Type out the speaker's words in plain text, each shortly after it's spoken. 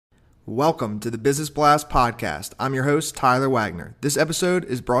Welcome to the Business Blast podcast. I'm your host, Tyler Wagner. This episode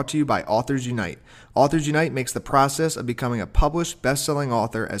is brought to you by Authors Unite. Authors Unite makes the process of becoming a published, best-selling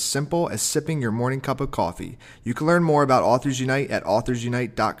author as simple as sipping your morning cup of coffee. You can learn more about Authors Unite at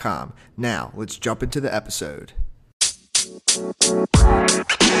authorsunite.com. Now, let's jump into the episode.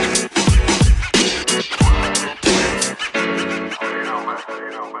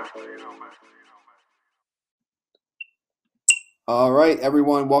 All right,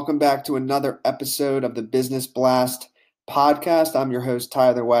 everyone, welcome back to another episode of the Business Blast podcast. I'm your host,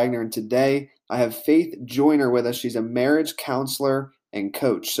 Tyler Wagner, and today I have Faith Joyner with us. She's a marriage counselor and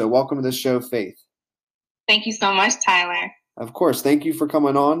coach. So welcome to the show, Faith. Thank you so much, Tyler. Of course. Thank you for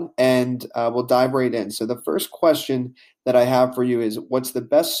coming on, and we'll dive right in. So the first question that I have for you is, what's the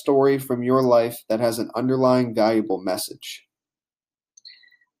best story from your life that has an underlying valuable message?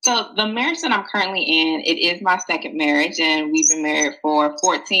 So the marriage that I'm currently in, it is my second marriage, and we've been married for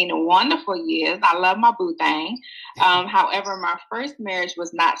 14 wonderful years. I love my boo thing. However, my first marriage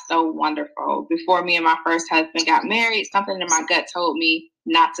was not so wonderful. Before me and my first husband got married, something in my gut told me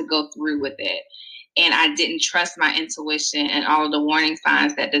not to go through with it. And I didn't trust my intuition and all of the warning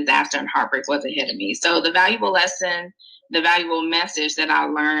signs that disaster and heartbreak was ahead of me. So the valuable lesson, the valuable message that I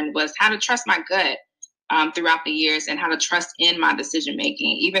learned was how to trust my gut throughout the years and how to trust in my decision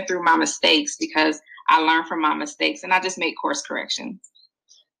making, even through my mistakes, because I learned from my mistakes and I just made course corrections.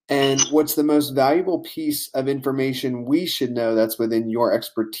 And what's the most valuable piece of information we should know that's within your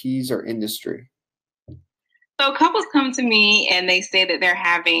expertise or industry? So couples come to me and they say that they're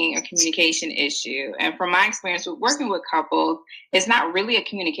having a communication issue. And from my experience with working with couples, it's not really a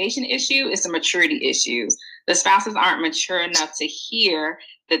communication issue, it's a maturity issue. The spouses aren't mature enough to hear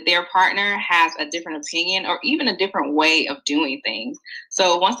that their partner has a different opinion or even a different way of doing things.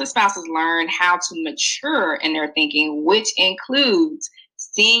 So once the spouses learn how to mature in their thinking, which includes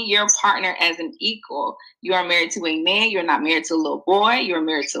seeing your partner as an equal. You are married to a man. You're not married to a little boy. You're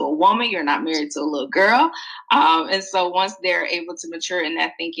married to a woman. You're not married to a little girl. And so once they're able to mature in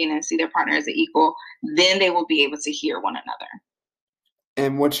that thinking and see their partner as an equal, then they will be able to hear one another.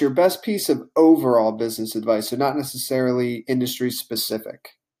 And what's your best piece of overall business advice? So not necessarily industry specific.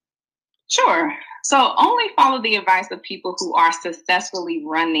 Sure. So only follow the advice of people who are successfully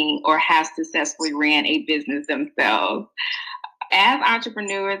running or have successfully ran a business themselves. As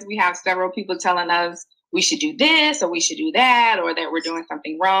entrepreneurs, we have several people telling us we should do this or we should do that or that we're doing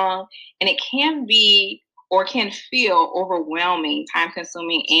something wrong. And it can be or can feel overwhelming,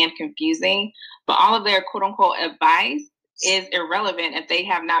 time-consuming, and confusing. But all of their quote-unquote advice is irrelevant if they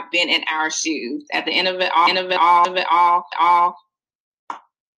have not been in our shoes. At the end of it all,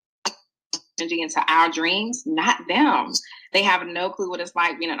 into our dreams, not them. They have no clue what it's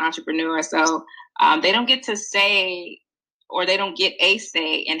like being an entrepreneur. So they don't get to say or they don't get a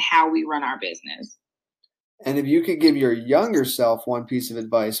say in how we run our business. And if you could give your younger self one piece of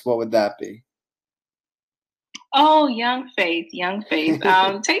advice, what would that be? Oh, young Faith. Take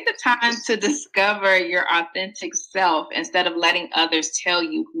the time to discover your authentic self instead of letting others tell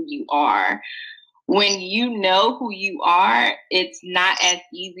you who you are. When you know who you are, it's not as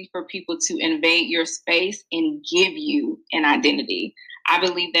easy for people to invade your space and give you an identity. I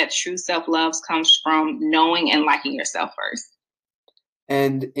believe that true self-love comes from knowing and liking yourself first.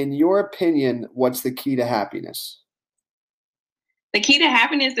 And in your opinion, what's the key to happiness? The key to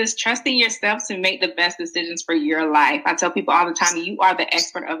happiness is trusting yourself to make the best decisions for your life. I tell people all the time, you are the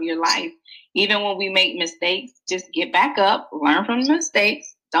expert of your life. Even when we make mistakes, just get back up, learn from the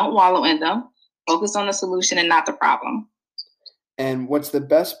mistakes, don't wallow in them, focus on the solution and not the problem. And what's the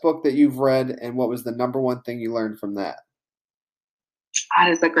best book that you've read and what was the number one thing you learned from that? That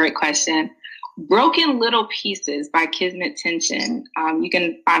is a great question. Broken Little Pieces by Kismet Tension. You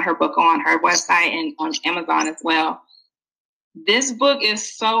can find her book on her website and on Amazon as well. This book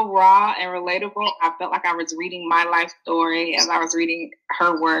is so raw and relatable. I felt like I was reading my life story as I was reading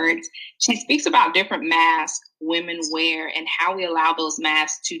her words. She speaks about different masks women wear and how we allow those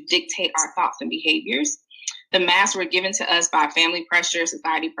masks to dictate our thoughts and behaviors. The masks were given to us by family pressure,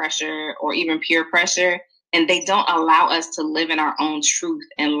 society pressure, or even peer pressure. And they don't allow us to live in our own truth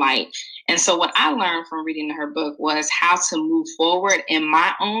and light. And so what I learned from reading her book was how to move forward in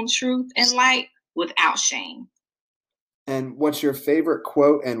my own truth and light without shame. And what's your favorite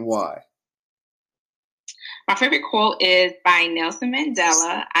quote and why? My favorite quote is by Nelson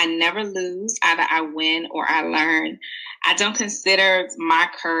Mandela. I never lose. Either I win or I learn. I don't consider my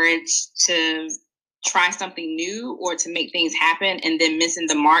courage to try something new or to make things happen and then missing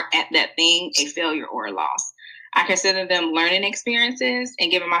the mark at that thing a failure or a loss. I consider them learning experiences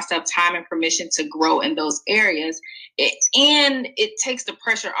and giving myself time and permission to grow in those areas. And it takes the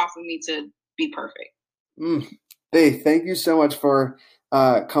pressure off of me to be perfect. Faith, thank you so much for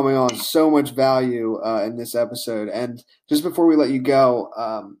coming on. So much value in this episode. And just before we let you go,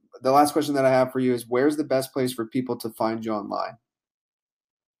 the last question that I have for you is, where's the best place for people to find you online?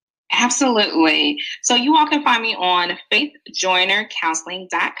 Absolutely. So you all can find me on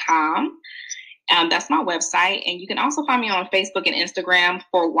faithjoynercounseling.com. That's my website. And you can also find me on Facebook and Instagram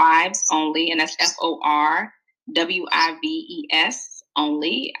for Wives Only, and that's FORWIVES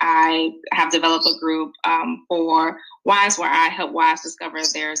only. I have developed a group for wives where I help wives discover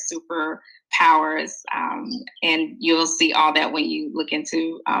their superpowers. And you'll see all that when you look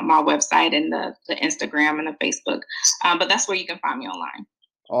into my website and the Instagram and the Facebook. But that's where you can find me online.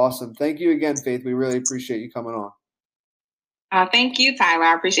 Awesome. Thank you again, Faith. We really appreciate you coming on. Thank you, Tyler.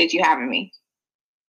 I appreciate you having me.